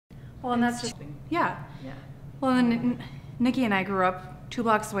Well, and that's just, yeah. Yeah. Well, and Nikki and I grew up 2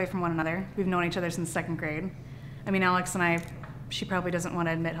 blocks away from one another. We've known each other since 2nd grade. I mean, Alex and I, she probably doesn't want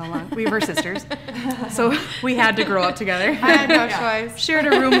to admit how long. We were sisters. So we had to grow up together. I had no choice. Shared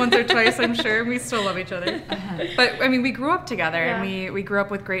a room once or twice, I'm sure. We still love each other. But, I mean, we grew up together, and we grew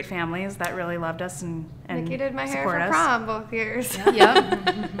up with great families that really loved us and Nikki did my hair support for us. prom both years.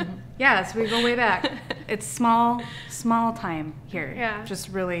 Yep. Yeah, so we go way back. It's small time here. Yeah. Just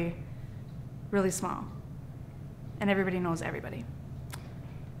really, really small. And everybody knows everybody.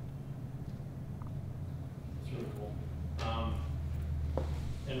 It's really cool.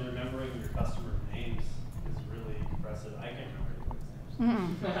 And remembering your customer names is really impressive. I can't remember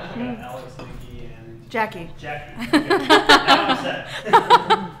anybody's names. I got Alex, Nikki, and Jackie. Jackie. Okay. Now I'm set.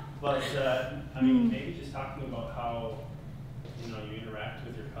 But I mean, maybe just talking about how you interact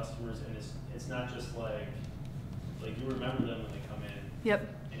with your customers, and it's not just like you remember them when they come in. Yep.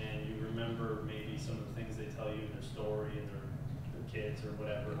 And you remember maybe some of the things they tell you in their story and their kids or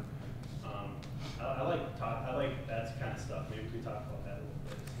whatever. I like that kind of stuff. Maybe we could talk about that a little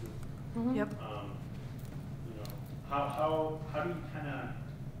bit too. Yep. How do you kind of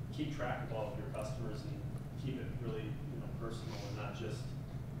keep track of all of your customers and keep it really personal and not just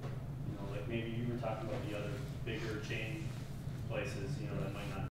like maybe you were talking about the other bigger chain places that might not